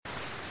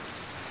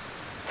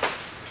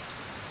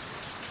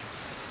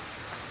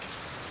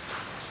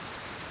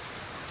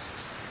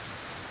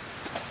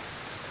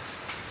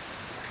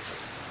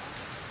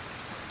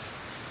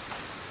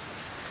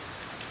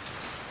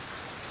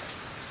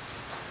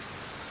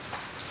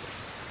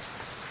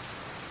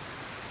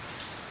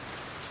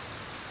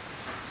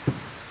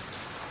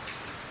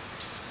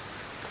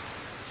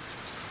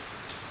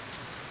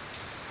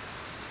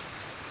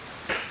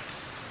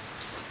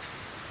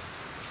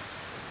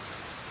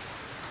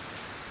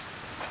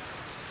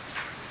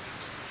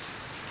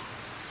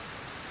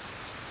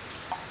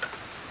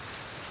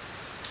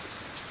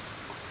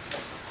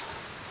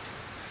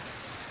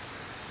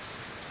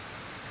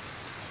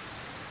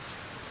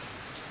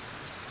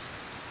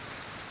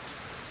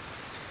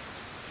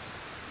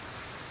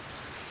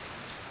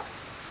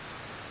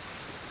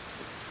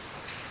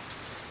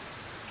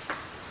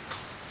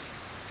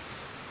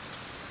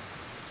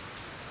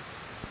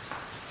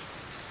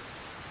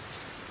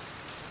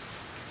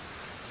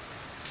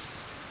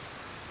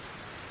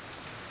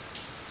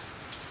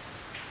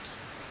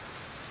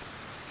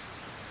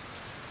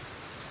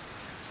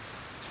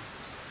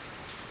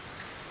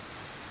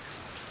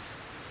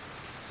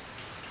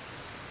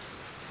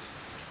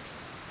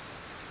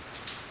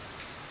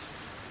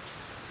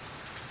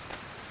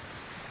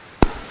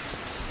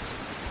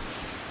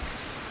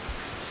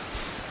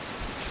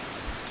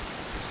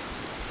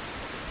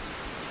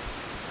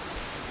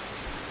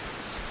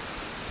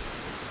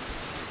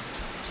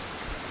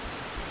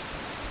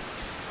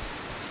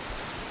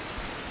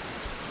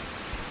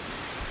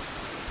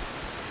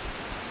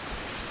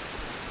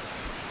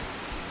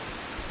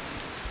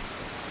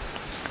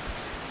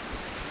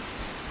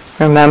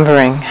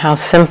remembering how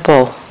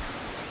simple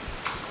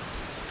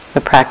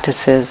the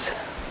practice is.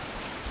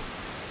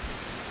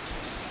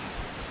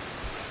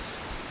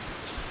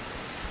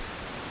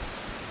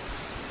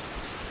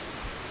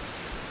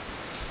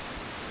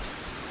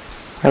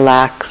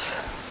 Relax.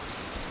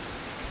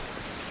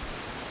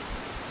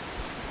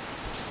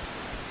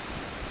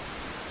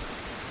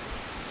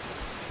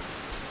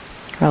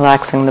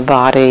 Relaxing the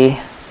body.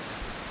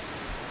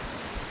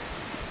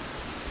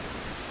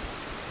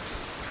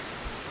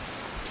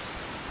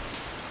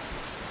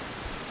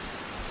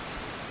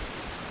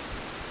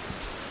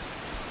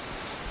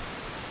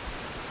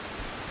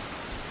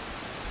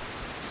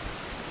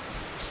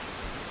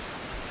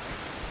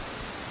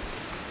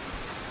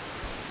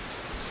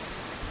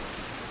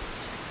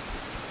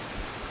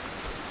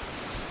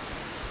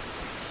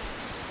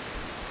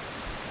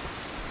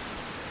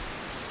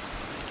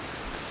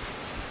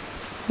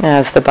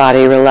 As the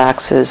body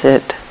relaxes,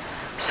 it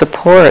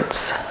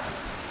supports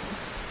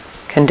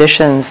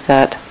conditions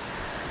that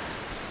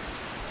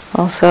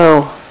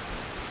also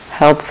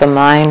help the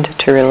mind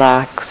to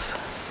relax.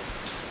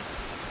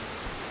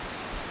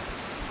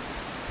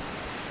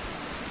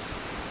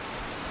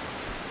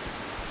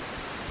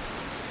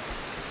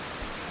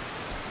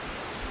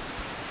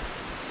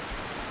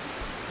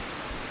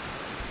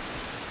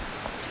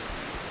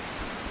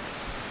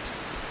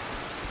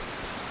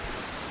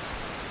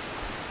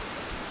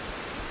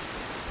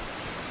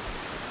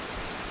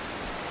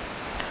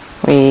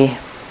 We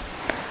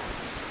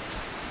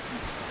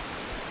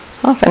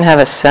often have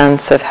a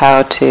sense of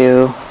how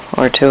to,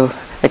 or to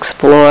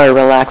explore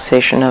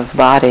relaxation of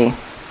body.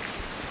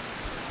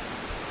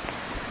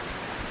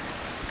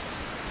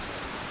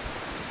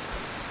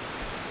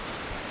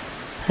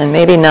 And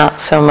maybe not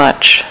so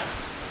much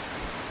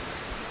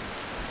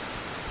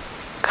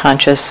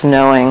conscious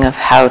knowing of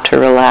how to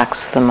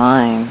relax the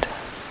mind.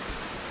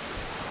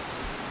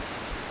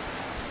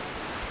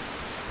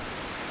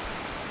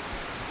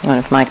 One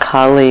of my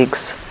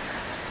colleagues,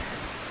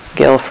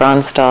 Gil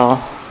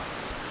Fronsdal,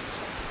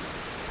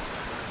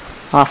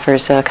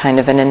 offers a kind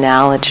of an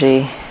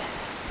analogy,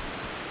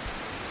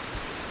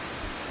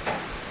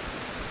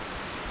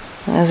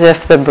 as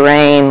if the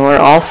brain were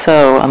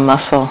also a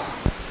muscle.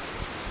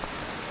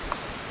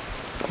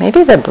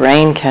 Maybe the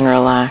brain can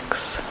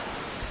relax.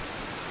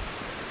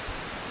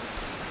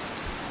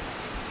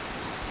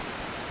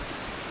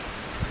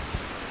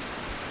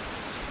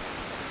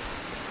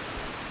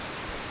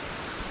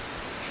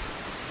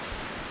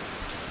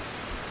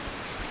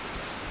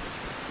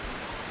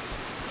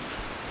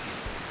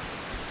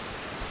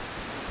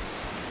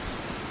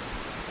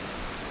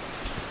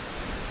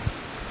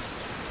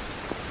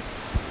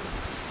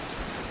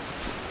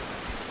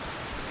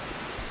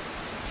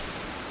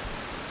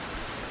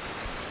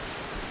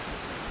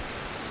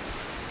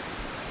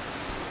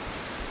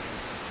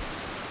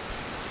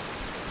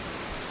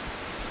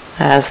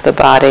 As the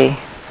body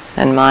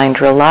and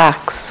mind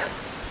relax,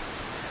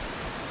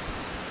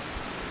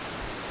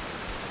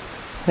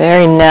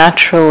 very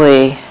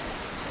naturally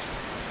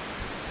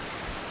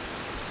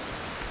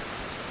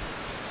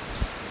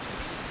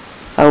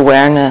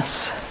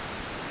awareness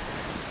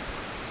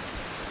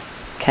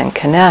can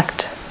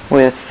connect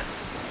with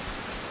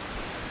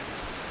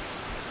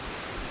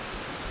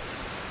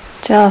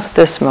just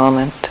this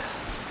moment.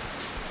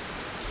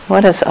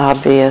 What is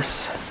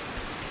obvious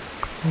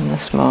in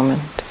this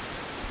moment?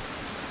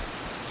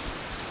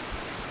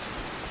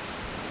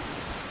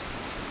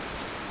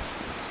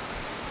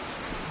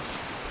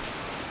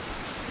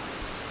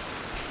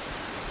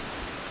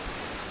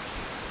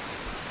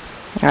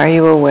 Are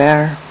you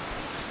aware?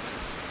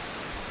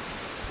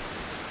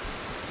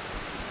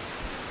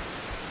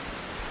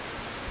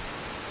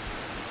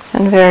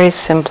 And very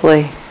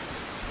simply,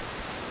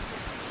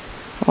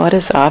 what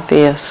is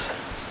obvious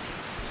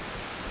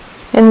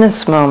in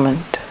this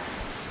moment?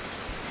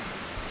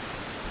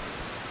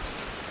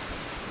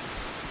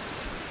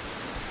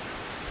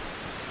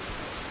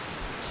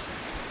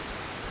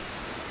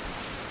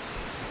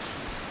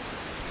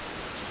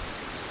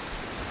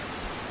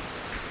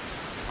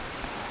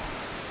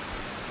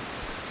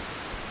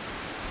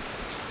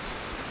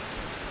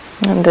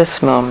 In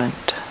this moment.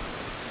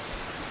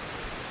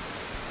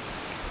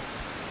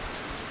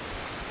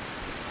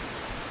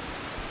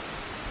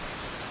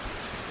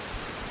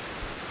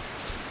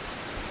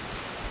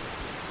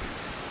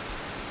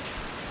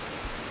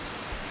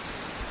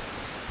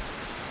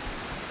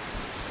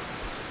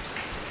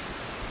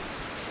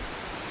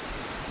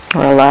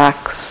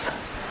 Relax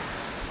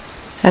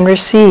and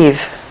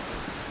receive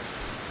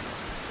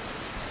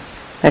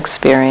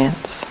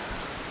experience.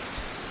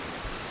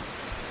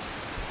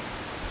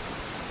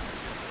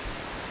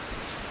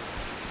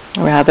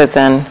 Rather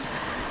than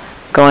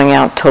going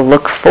out to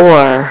look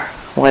for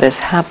what is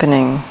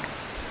happening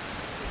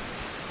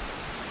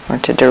or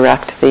to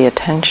direct the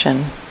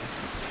attention,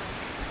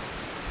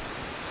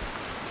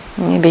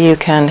 maybe you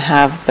can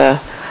have the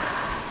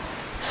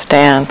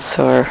stance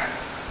or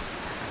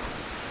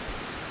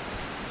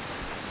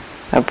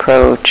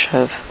approach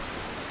of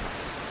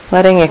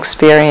letting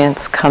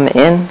experience come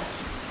in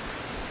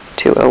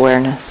to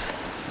awareness.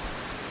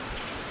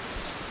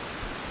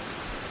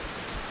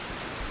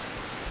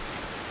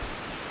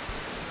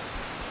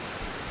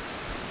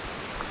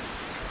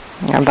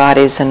 Our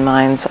bodies and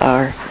minds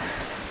are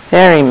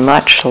very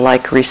much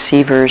like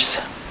receivers.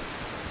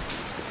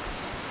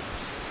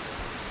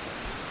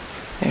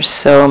 There's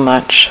so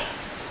much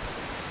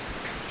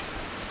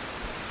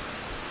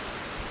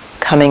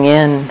coming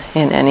in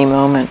any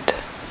moment.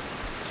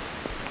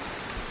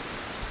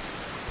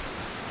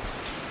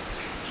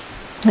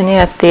 And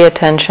yet the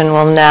attention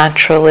will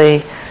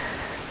naturally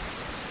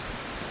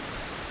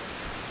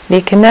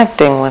be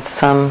connecting with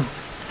some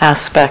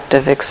aspect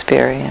of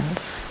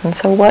experience. And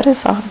so what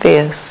is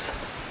obvious?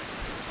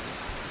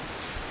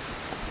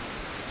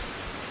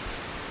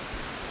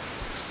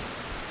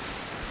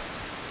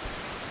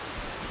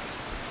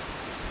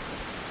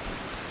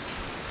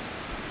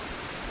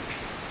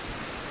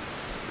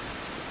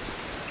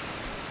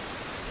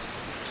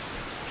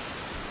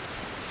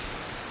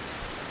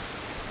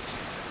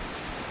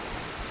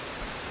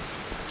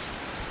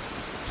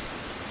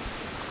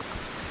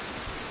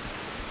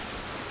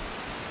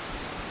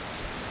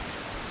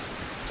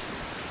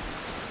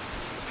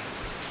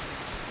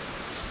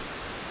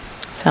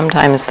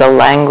 Sometimes the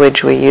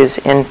language we use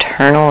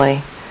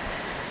internally,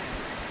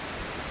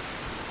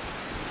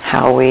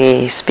 how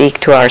we speak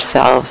to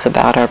ourselves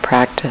about our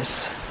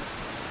practice,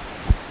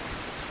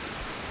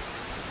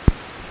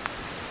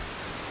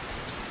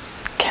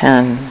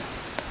 can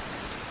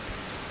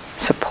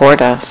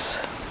support us.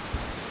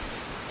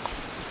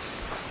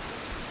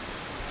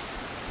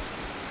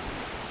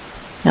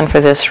 And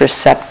for this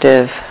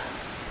receptive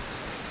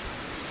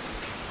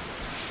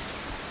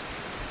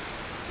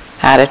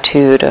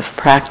attitude of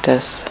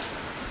practice,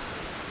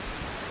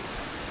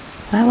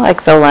 I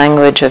like the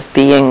language of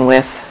being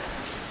with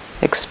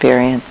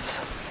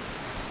experience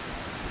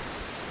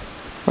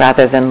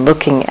rather than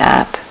looking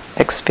at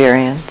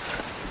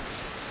experience.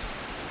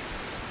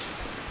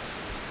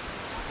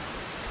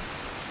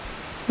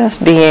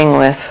 Just being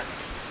with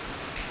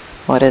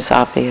what is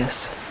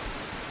obvious.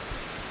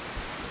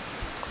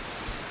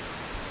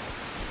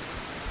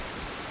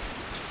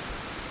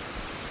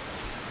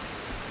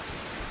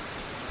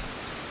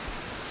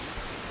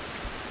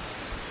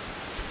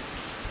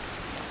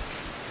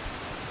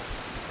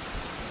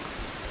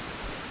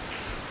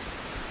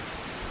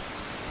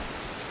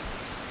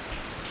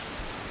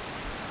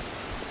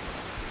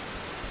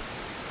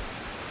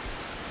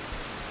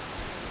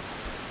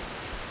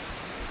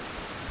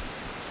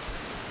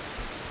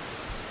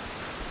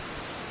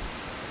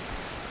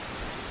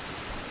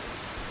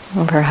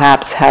 And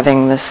perhaps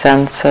having the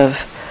sense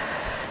of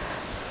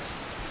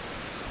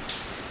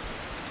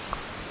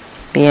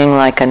being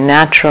like a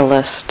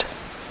naturalist,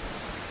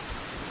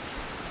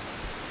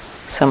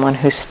 someone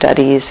who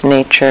studies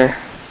nature,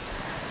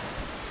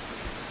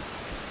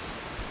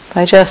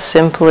 by just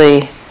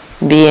simply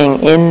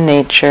being in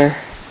nature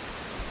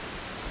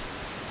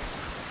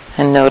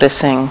and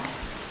noticing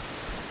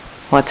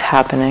what's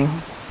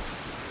happening.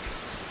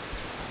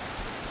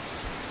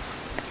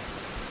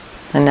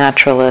 A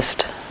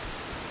naturalist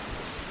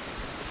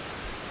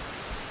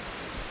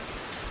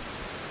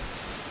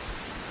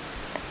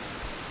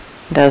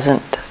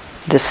doesn't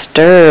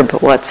disturb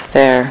what's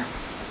there,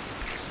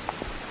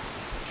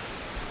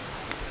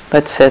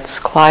 but sits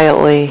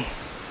quietly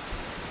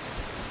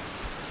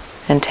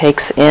and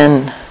takes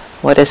in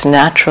what is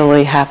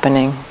naturally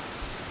happening.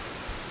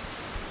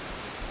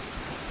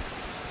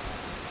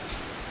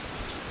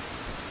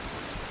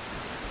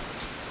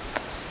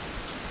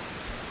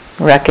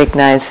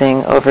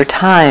 Recognizing over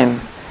time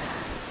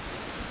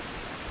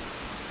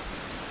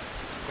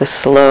the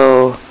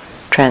slow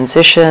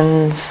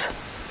transitions,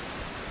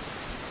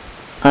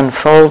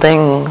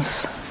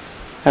 unfoldings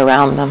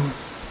around them.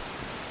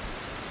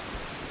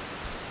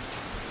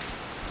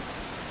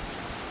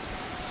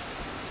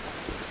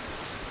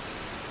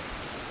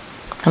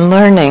 And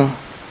learning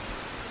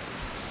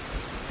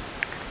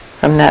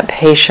from that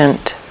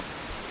patient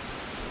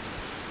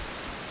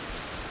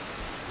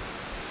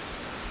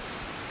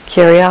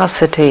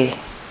curiosity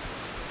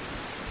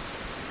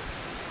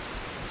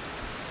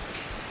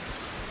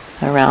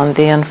around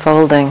the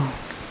unfolding.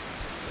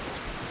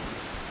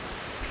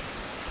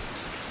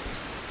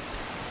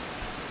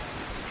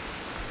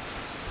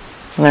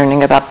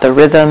 Learning about the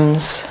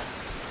rhythms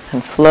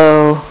and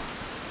flow,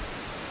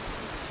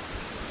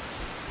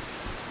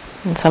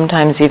 and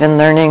sometimes even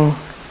learning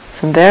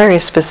some very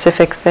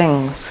specific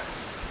things,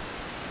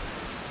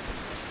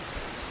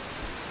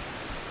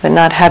 but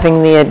not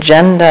having the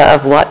agenda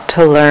of what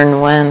to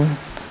learn when,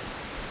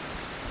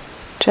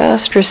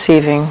 just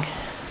receiving.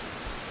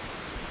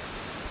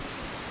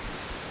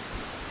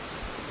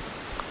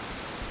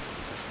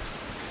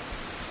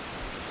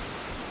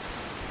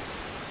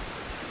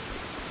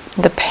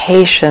 The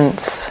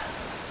patience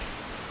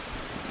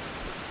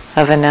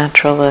of a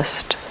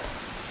naturalist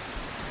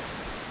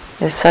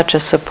is such a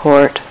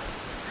support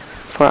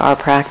for our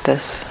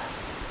practice.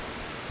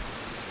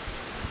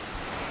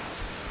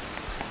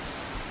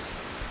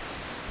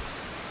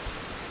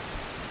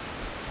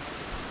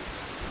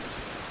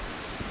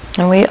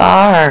 And we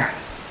are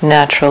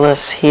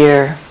naturalists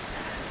here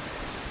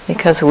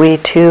because we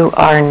too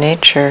are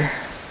nature.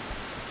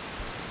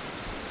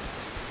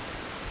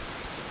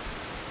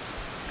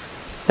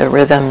 The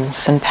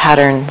rhythms and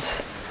patterns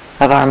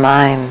of our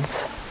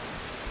minds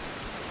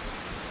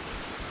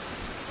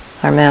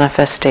are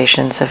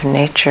manifestations of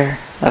nature,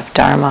 of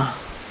Dharma.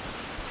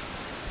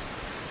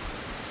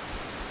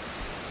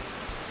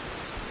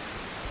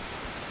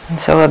 And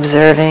so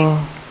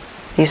observing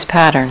these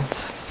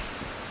patterns,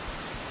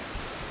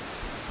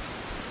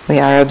 we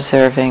are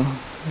observing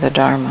the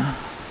Dharma.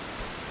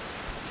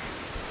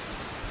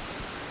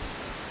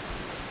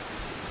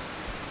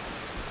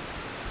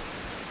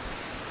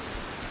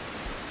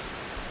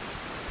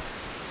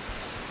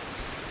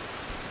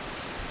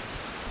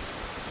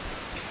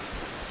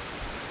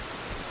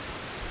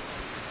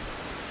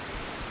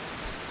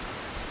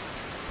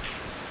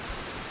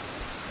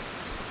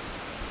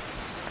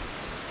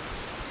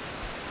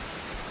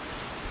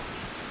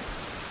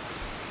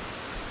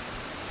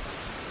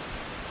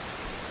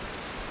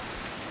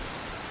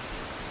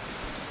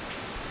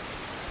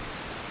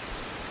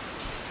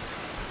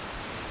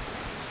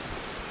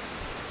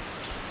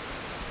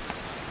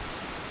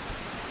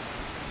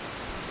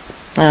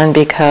 And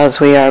because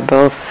we are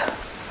both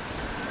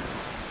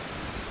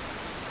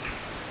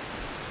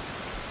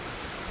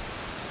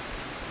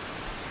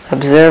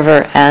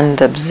observer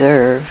and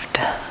observed,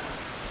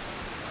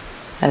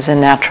 as a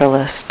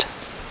naturalist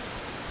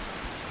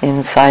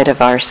inside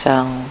of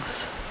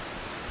ourselves,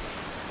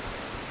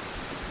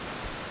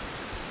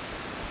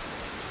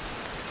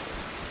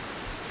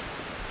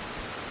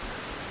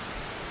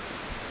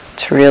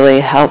 it's really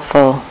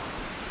helpful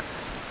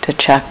to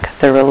check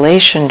the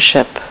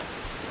relationship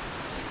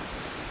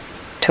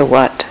to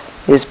what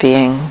is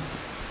being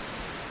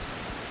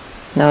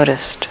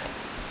noticed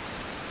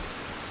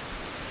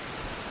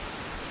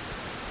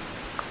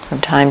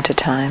from time to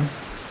time.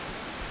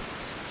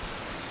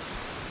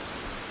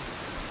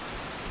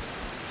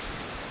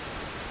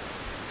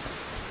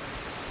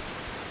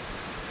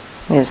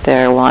 Is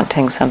there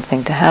wanting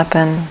something to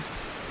happen?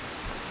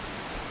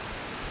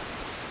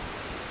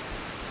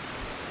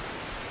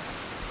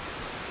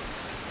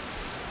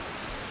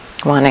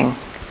 Wanting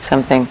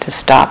something to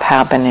stop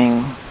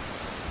happening?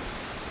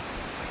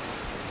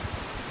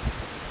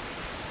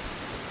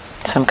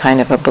 Some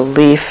kind of a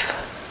belief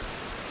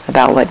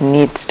about what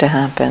needs to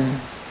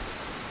happen,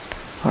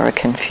 or a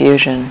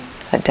confusion,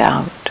 a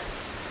doubt.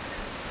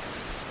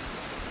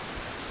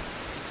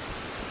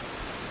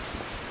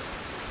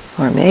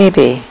 Or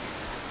maybe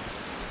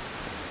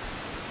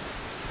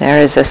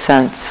there is a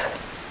sense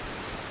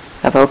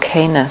of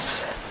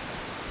okayness.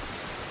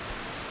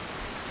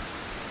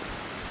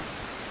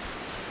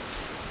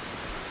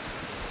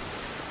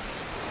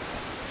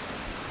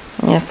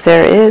 If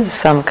there is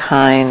some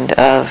kind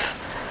of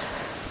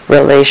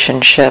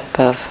relationship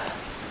of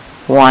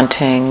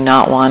wanting,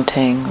 not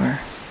wanting, or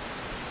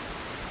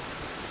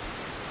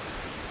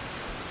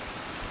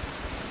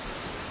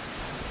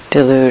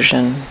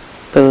delusion,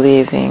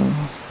 believing,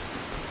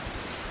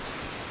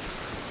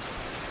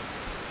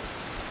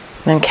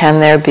 then can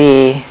there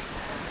be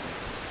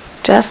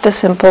just a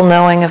simple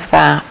knowing of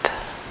that?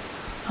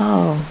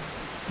 Oh,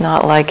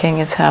 not liking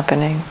is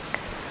happening.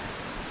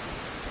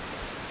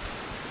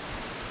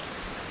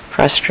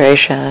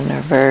 Frustration,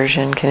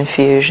 aversion,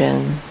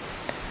 confusion,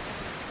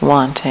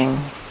 wanting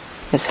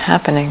is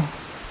happening.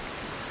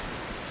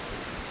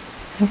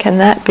 And can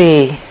that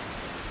be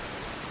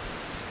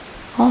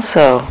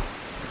also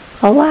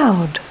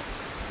allowed?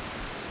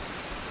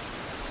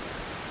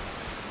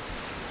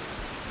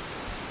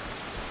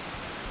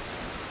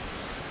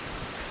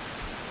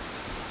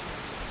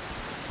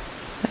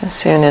 As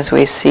soon as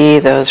we see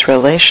those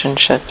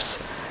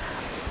relationships,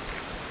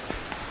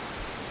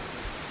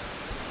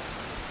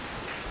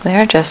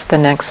 they're just the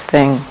next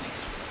thing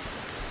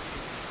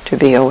to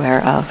be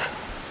aware of.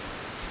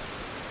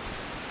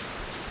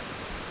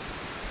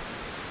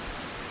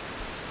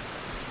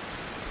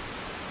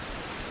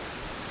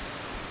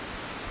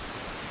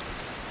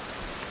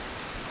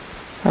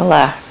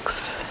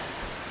 Relax.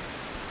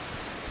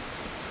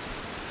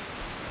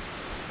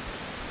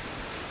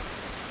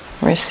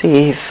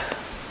 Receive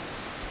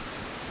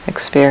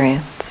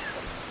experience.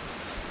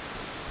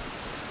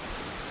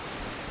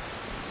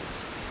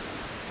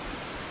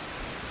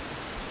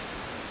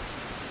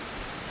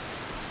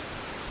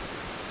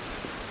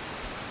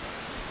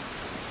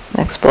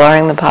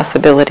 Exploring the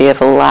possibility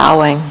of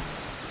allowing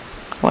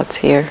what's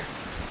here.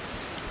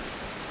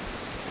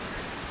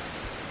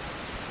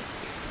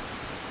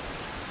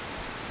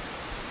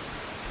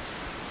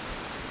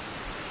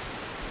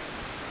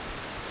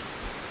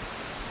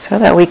 So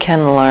that we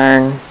can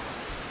learn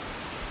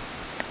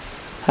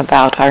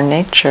about our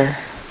nature.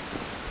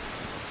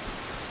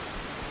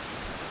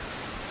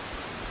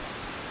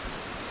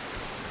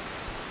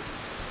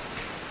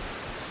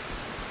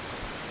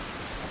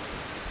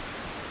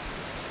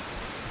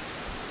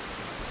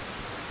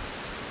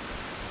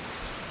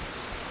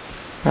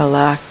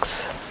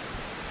 Relax.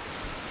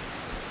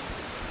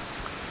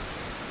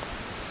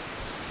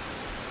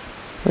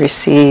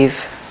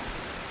 Receive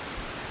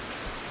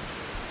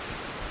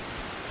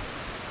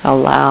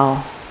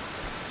allow,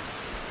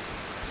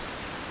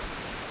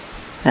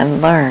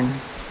 and learn.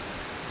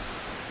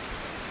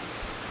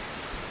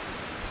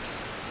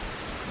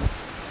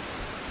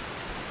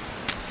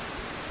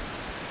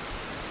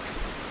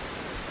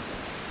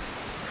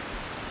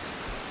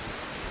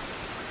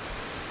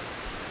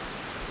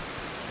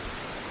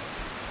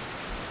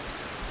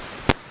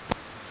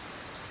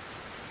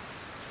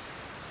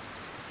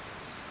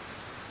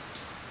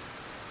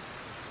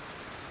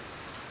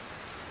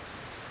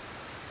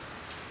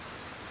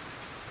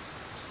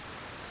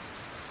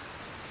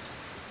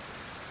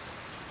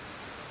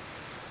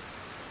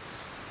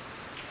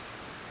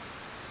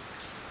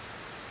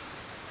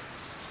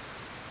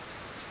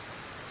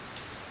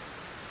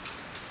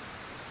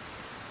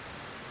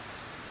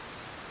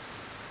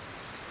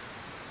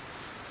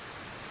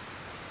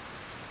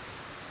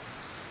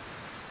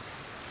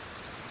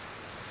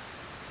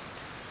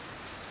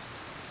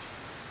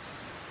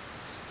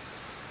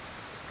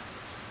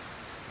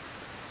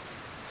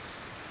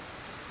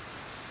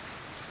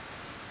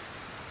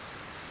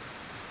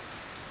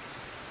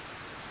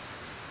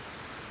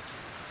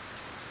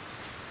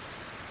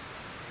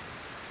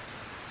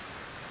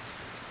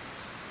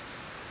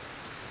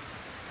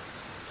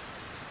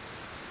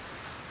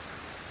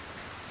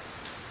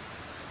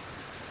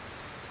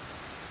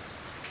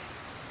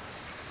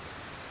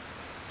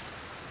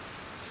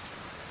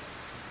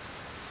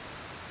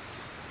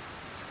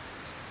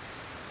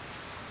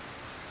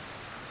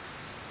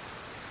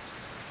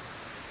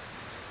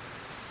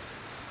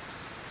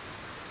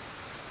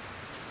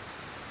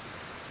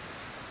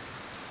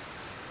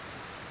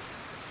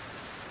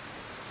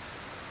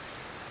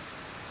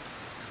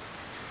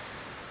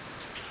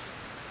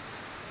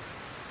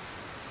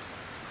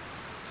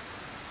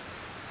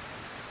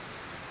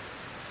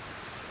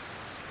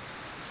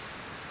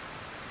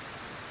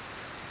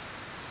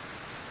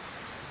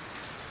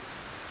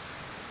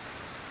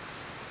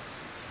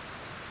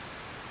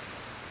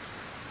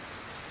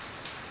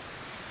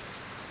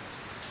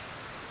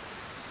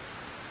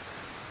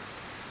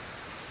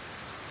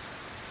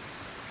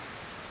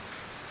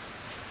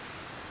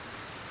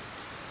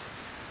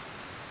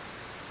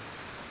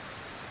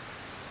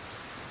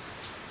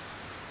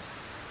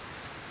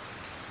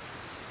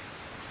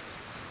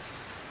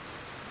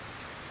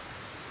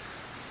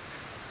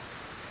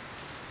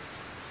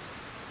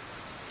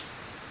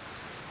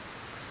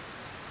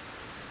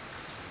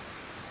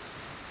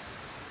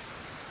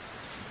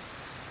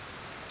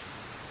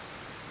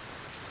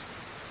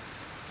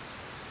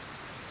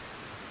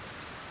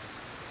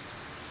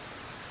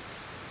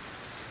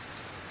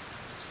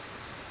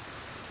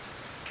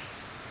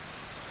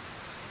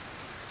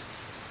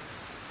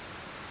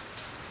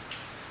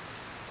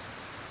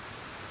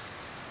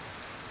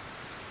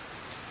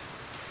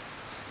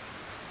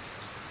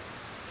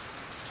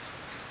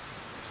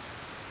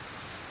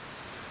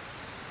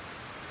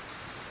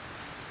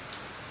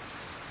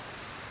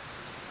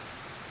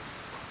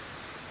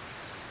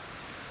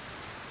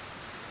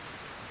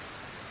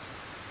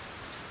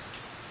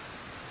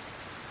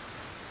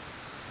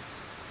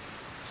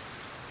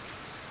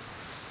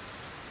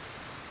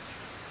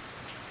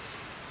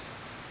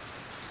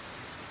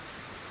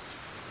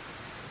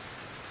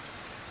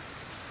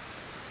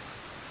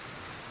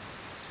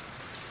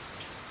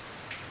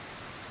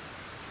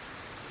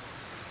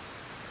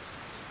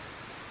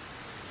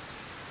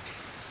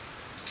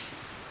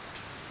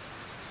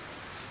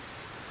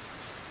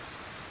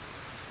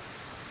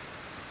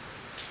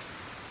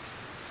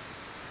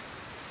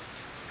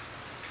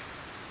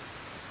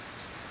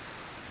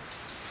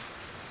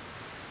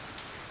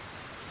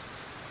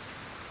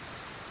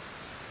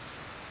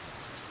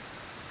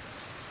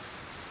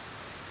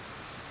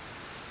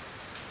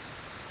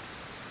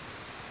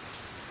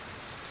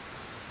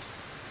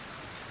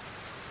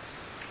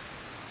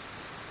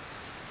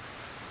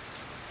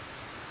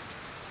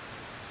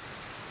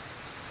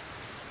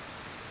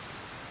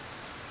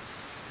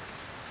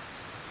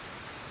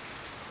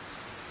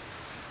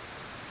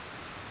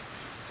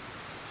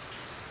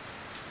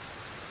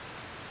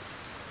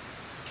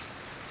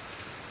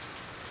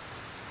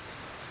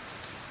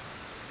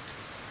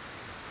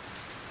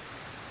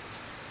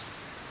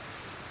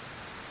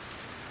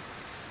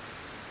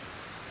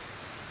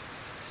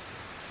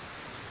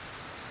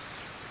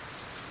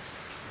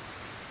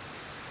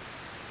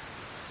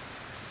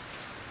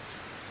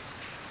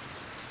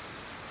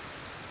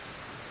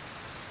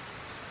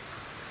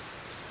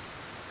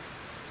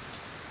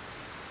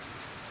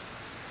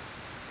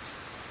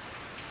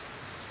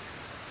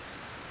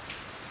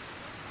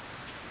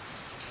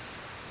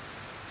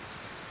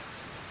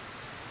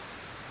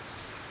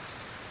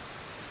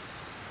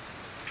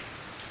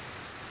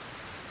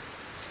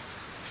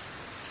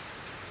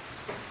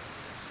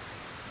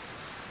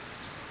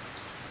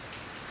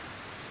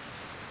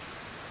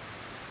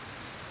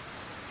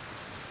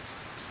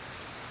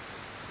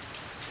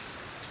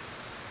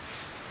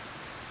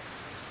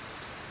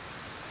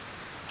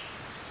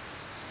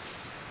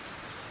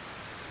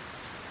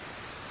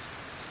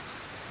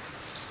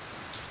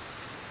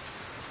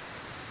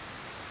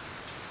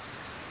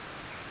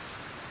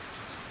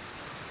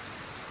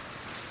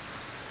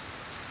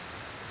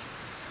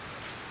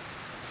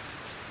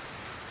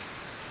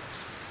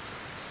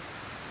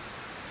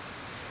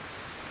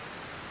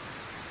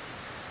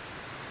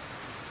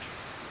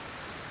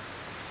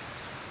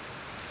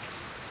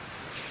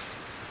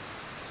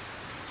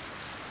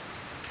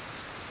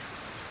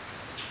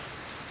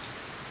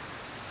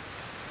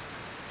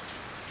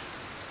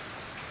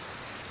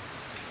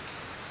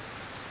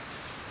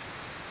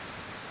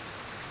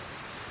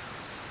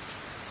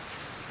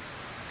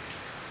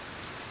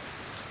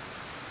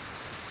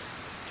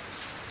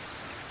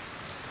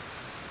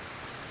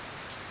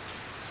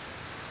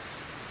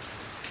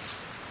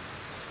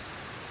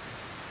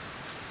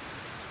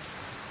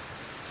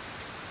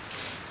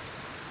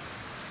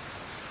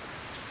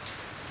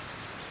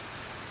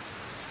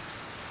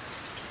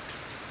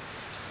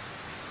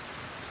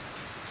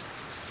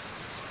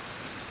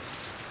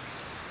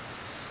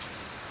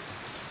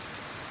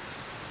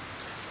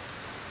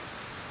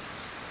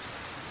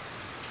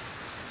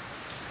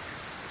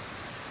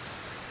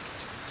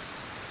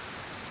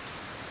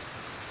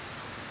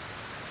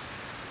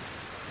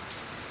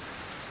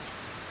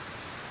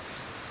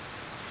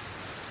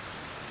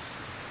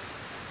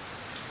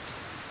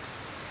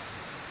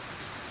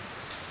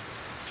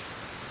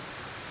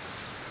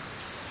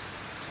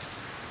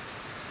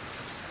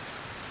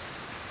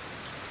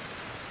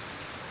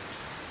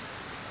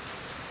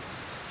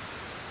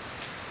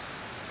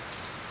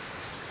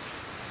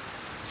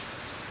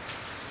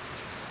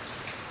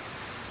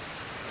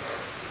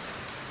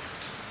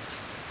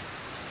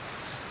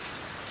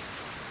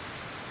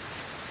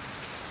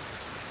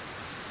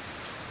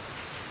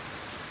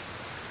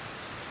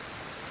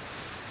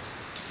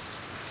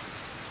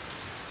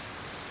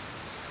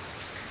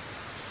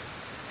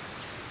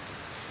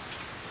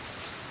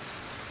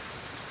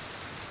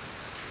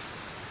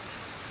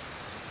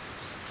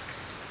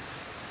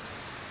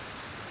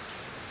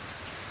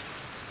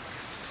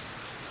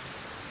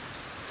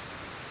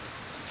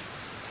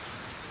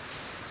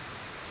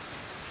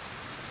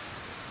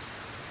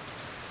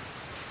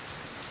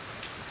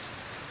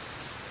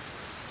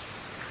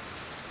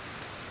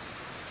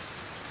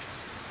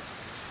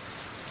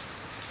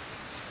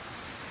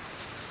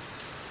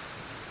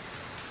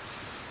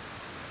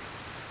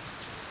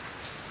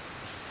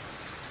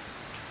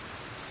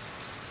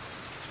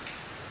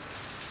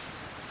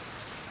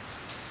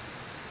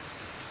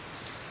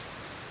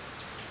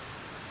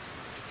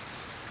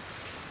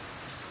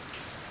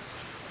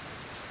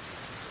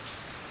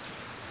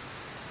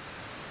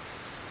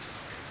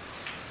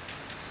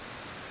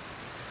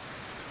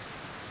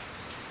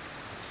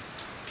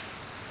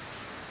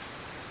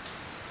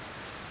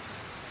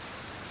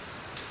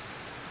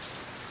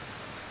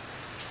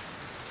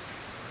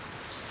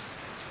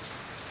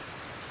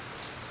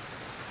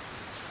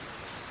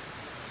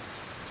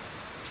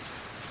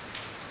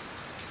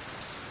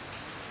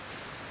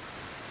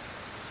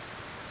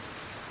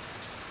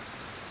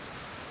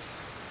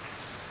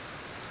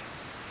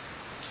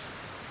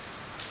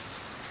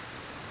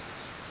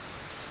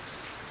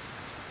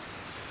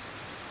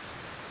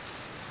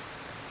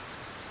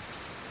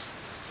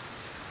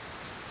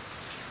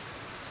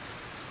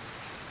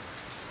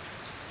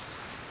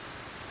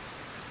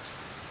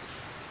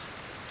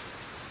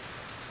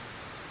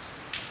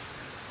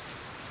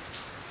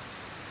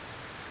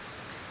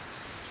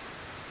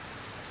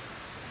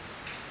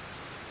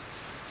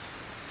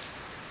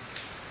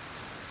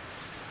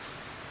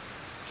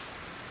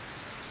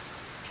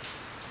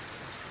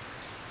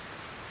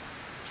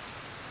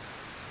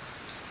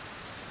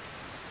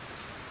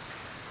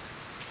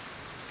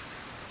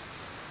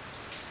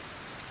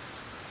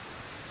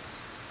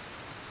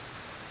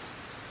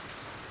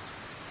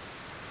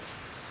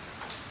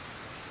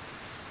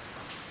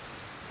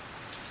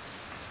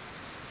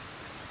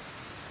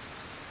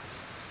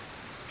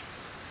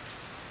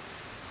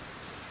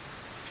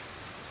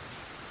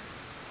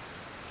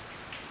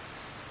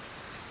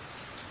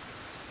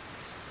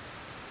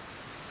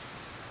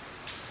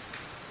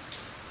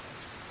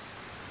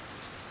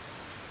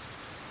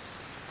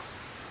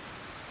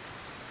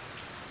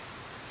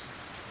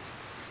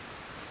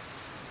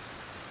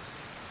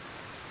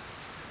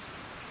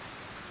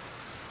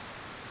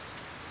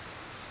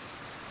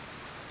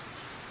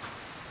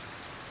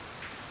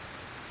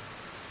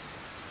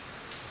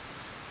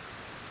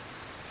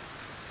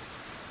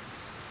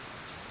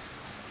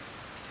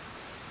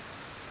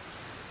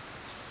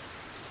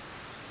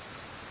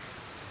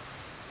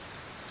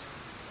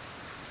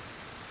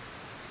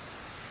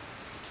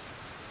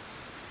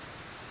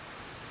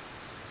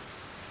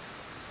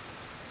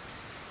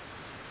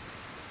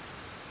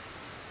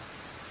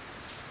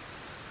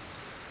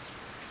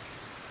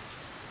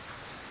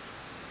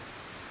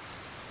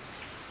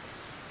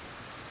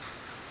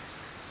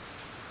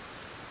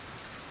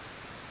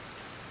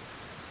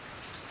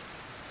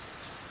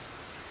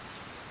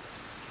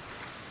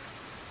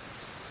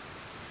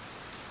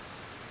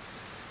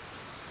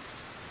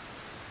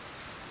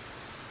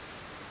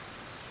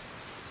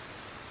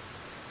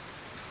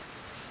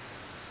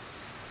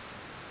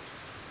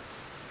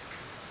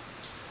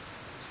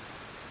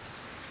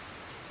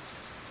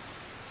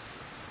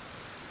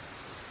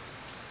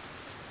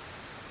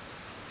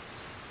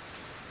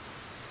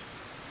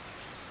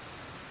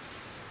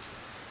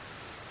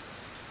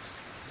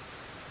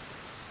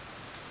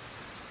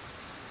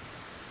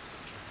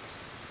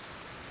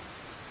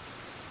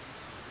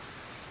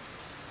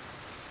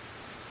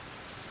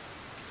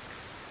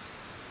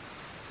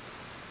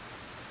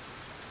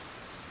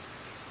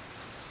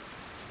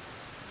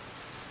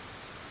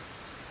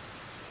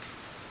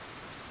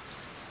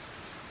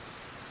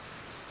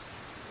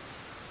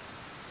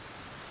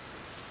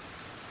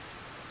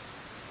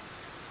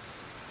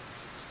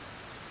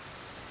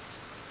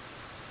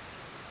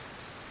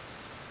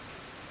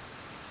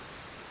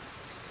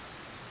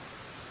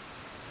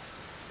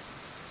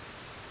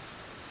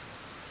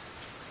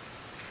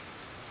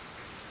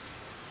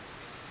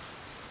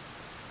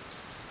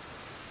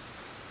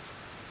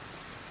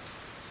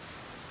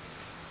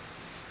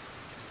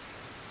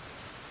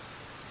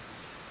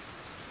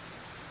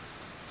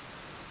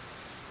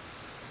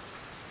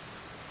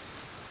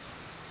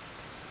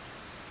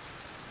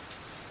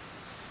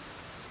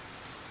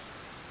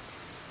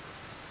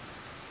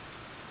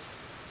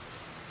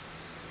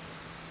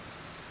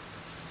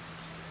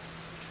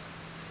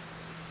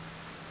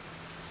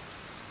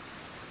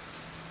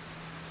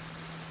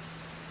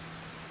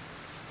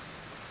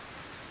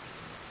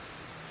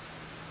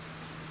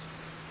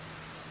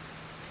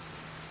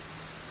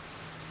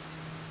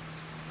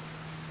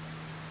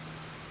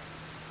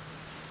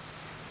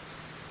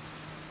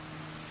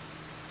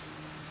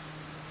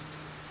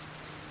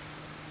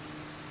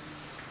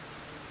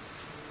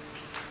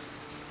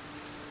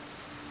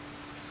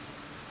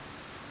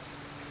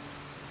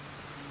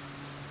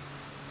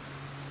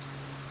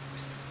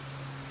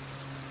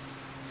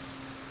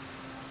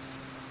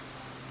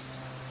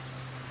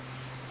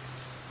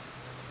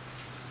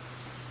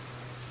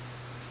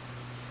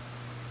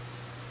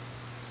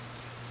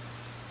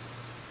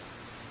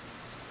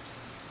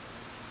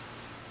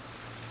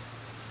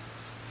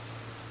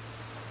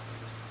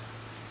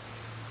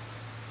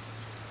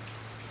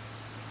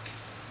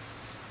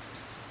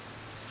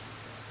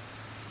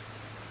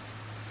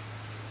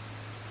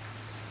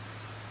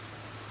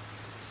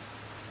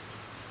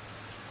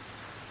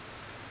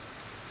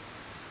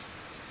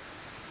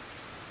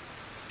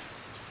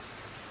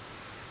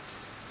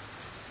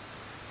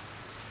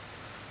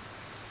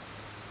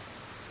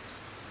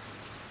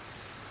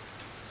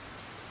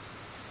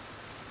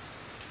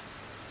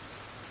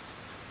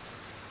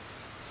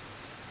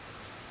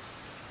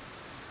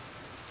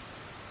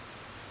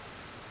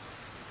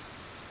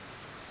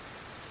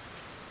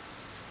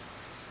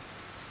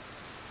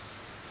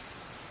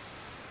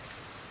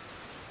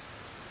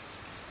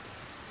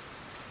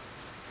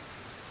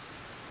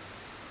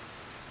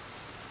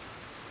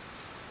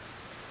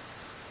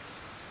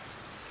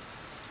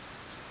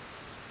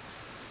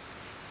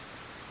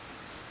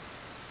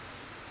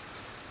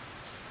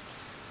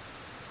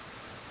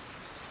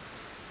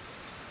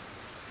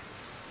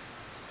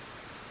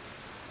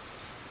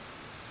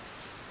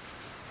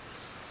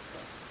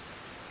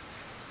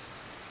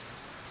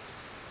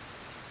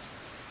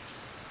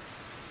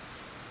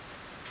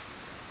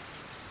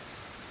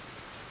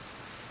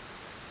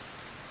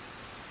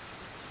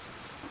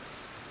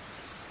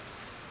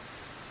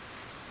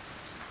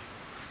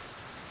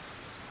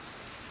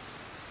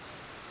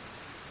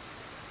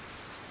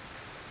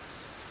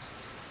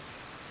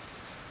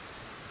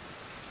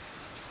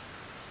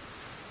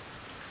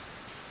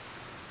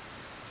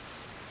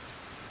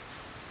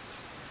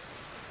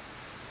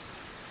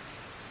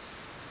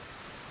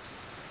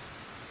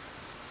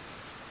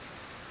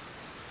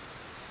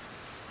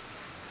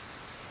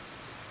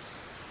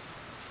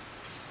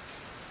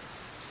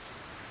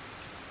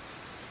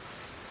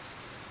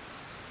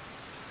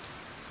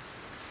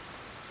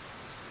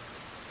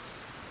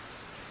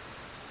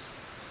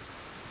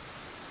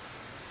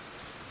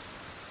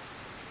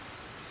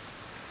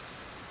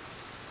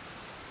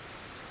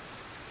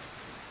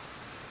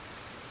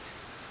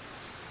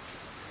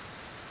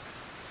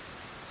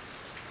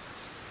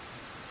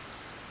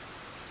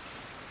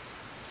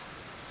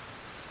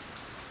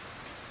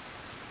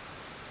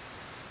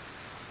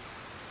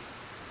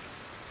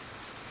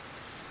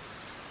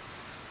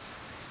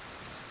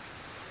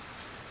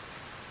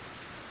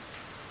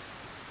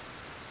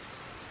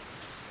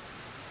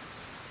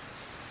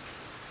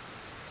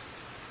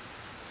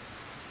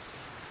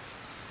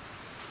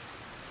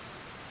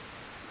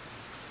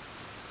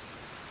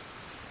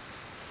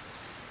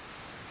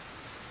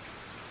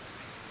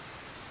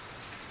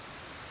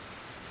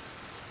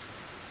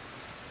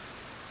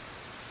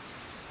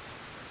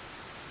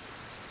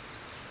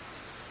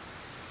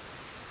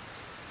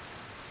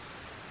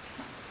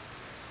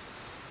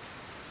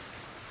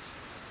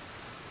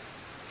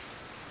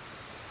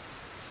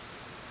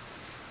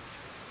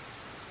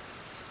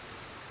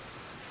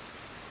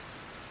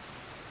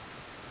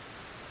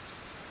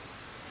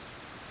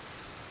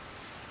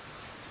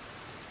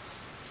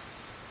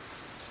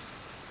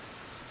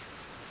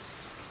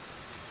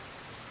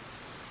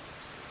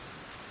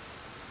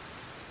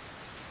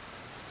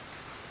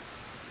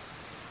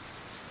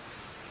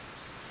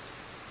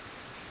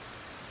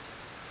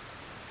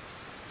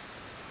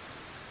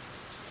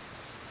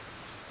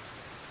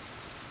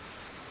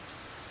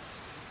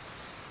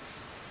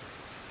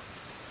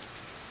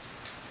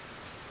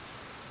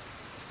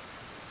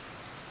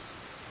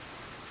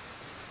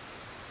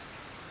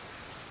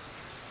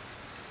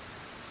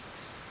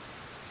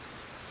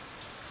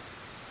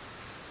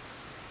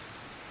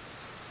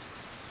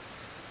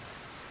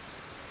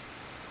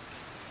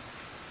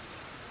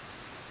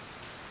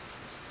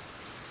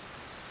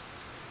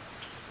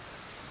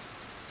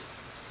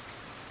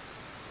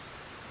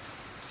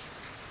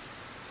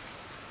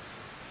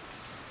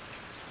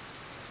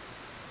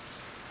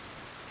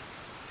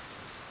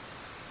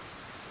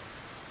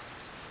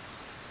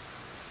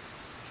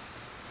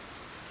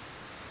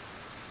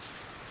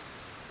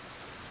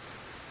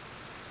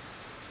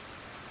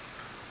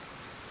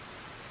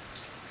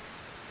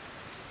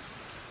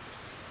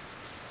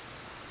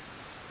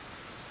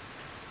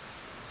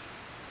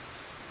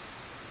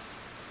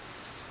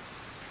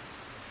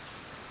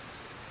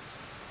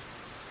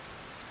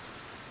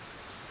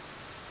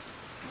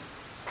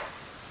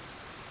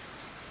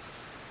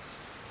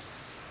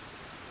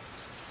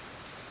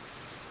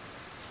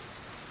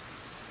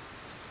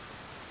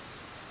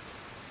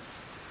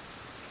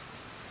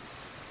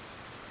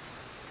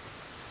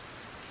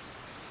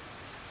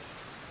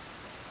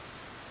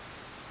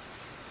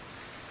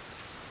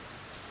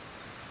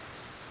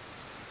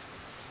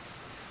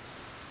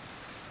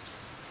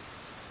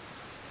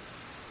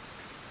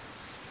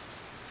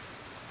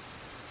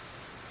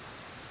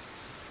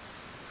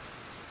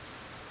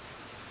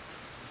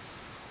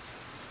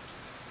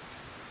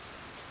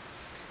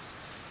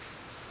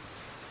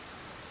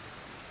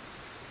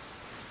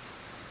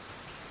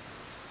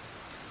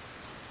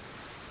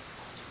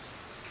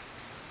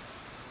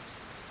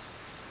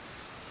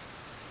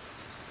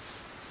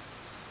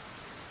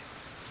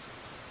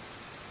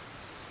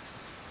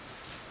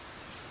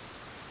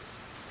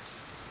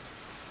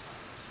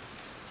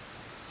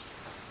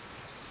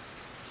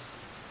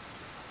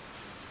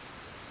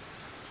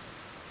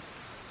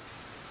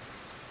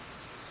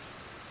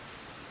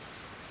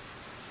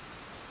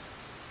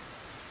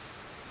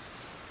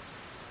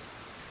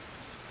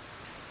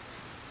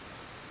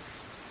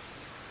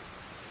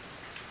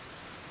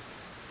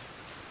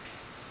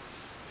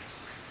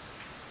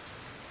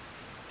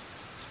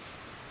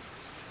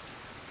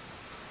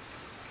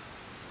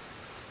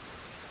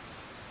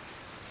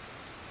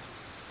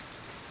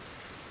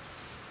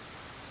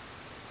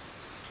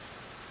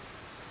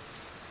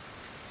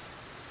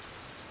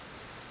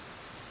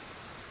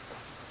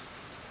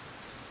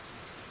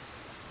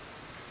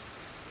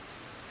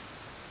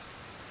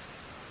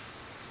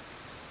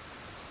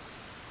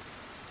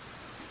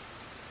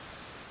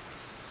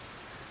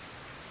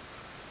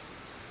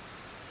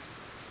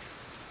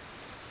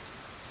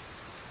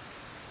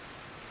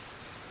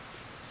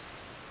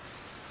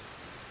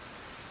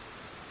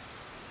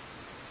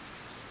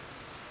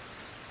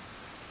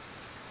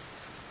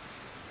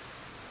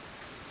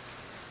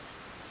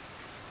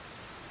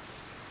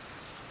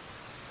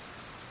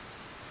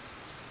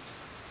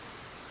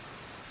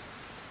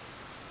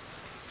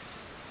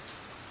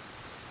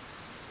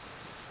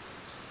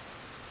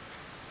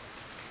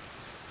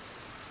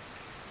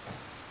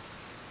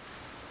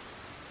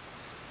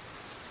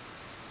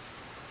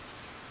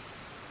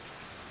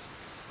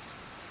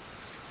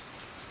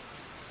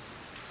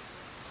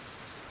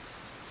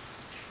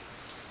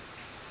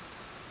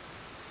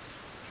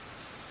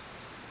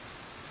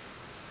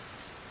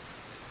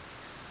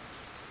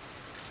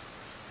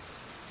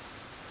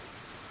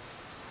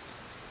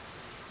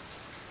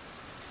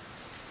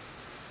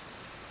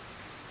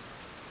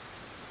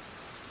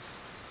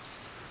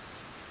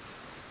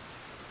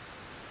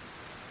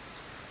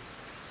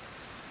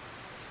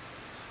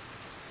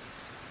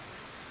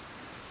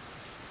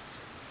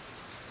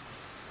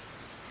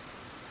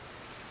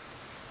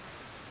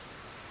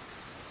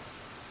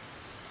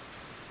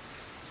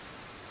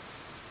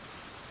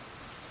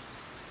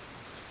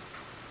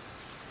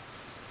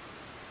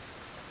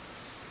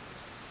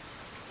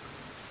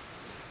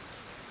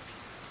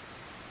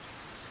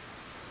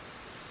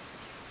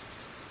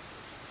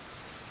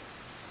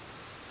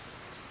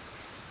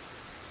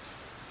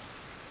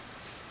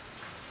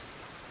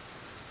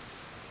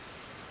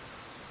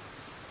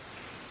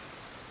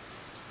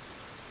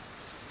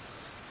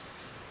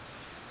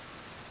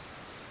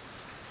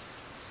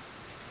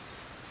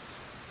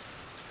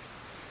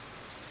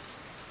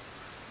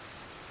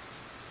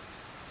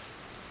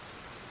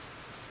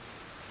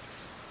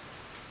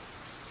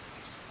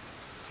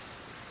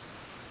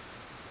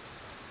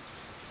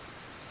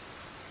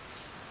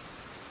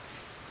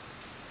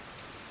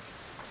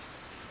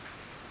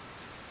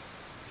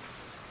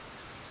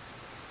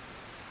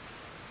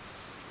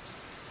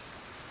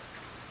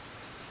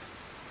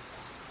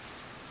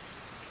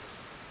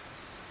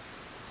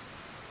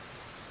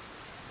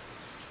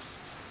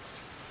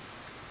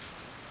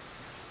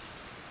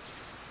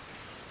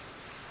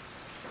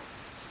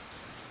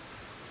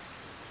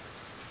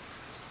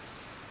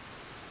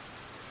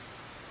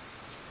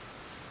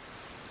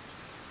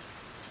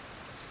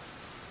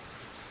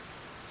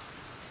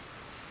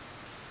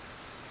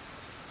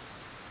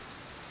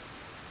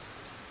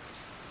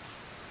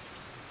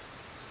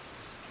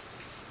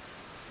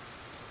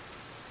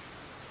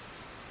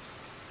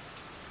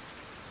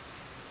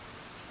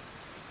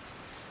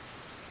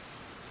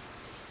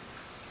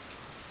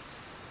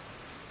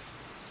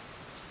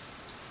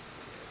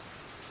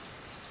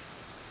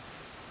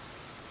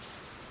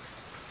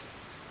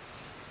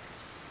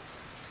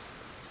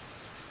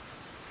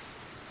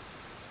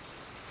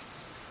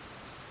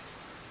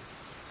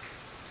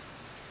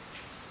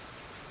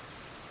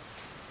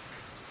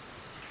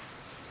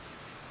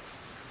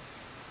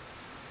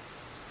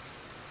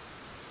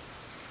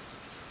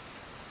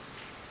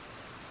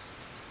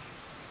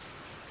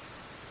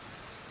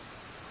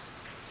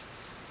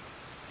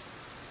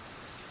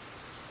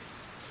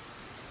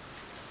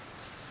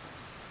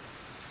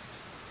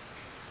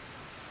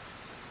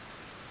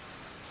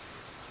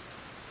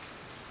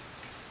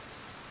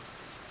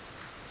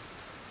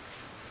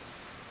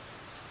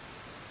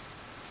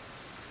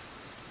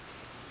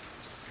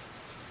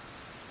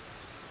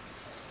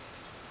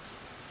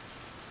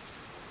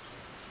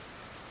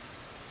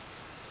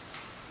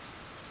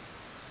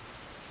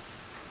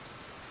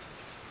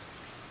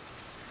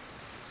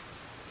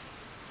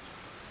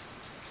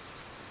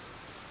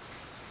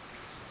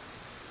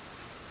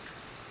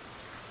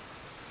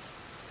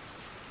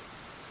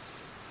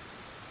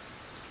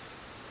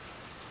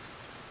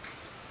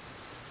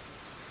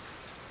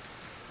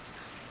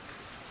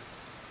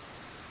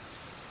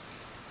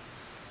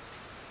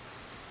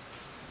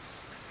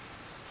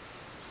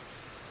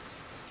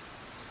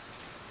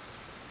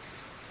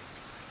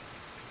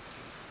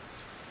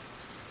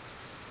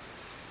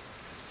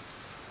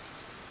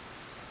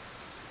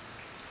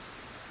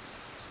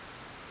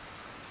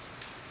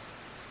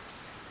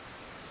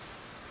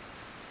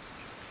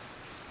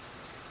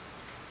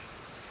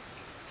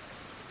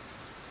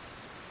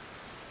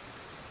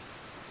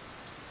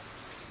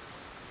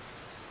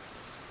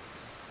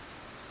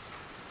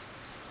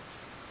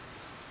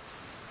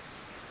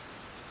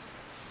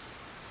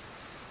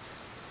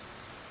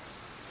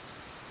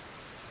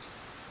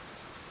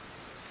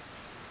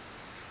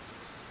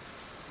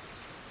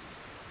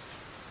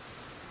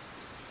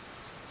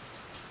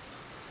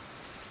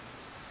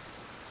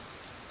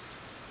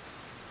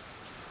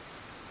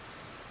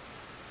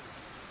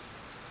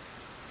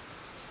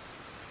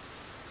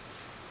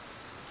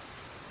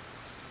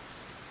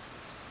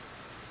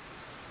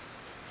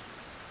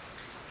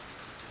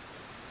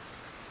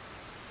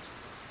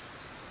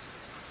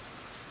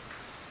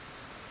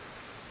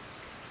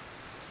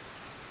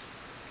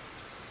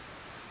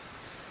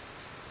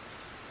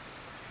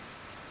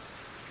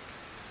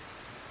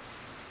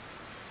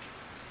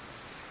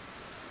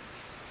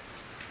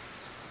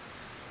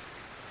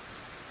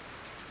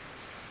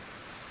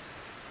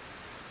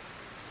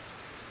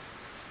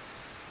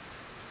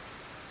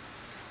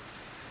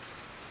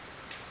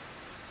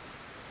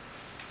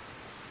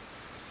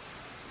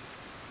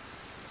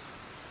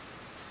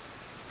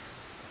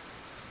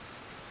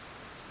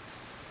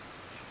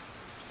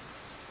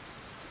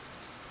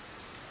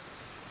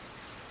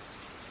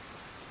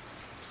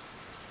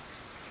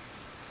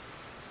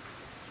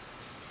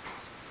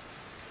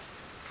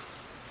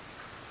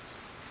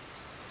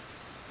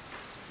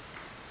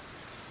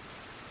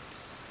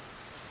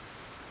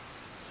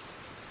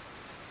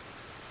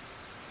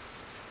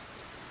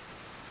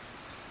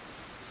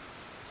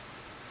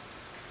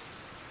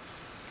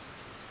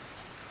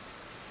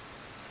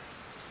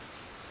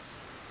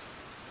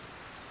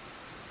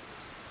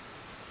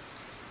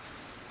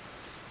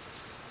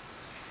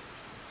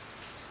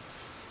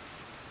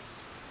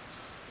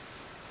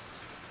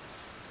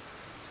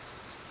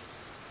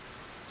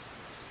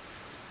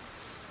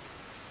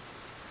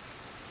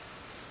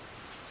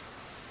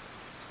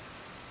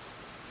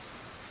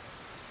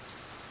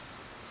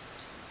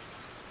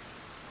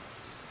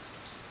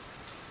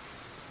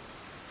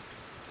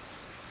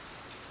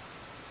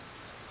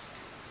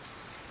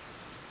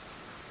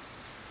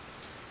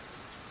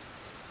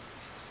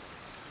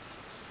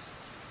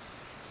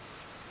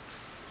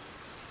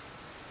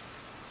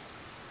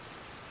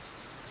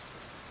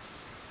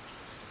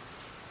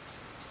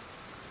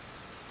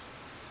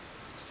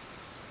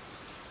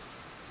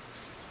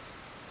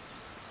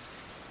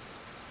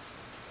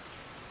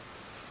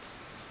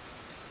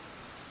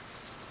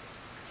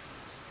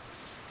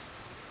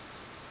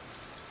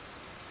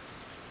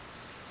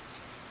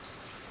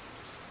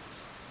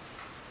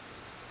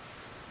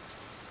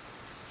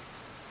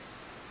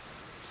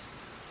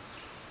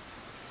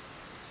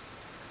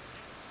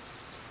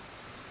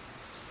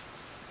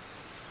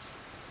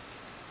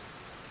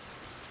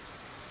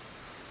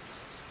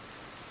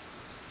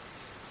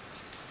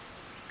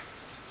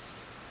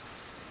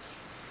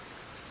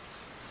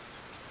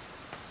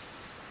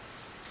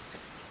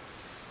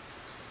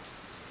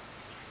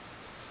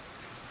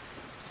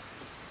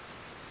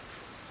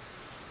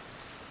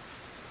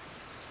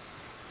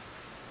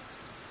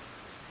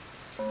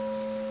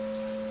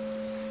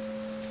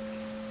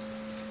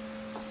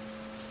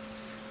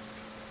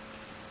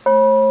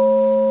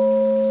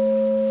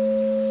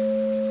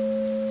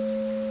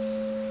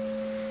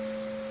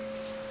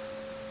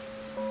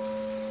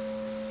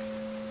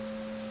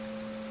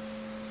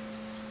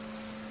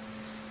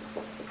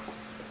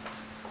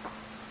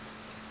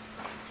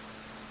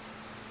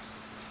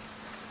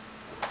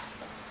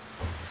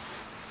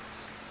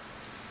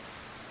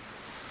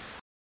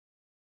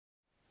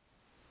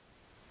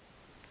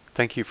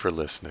 Thank you for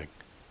listening.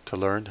 To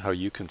learn how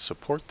you can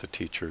support the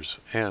teachers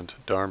and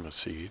Dharma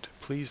Seed,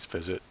 please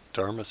visit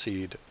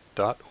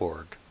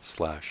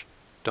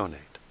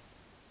dharmaseed.org/donate.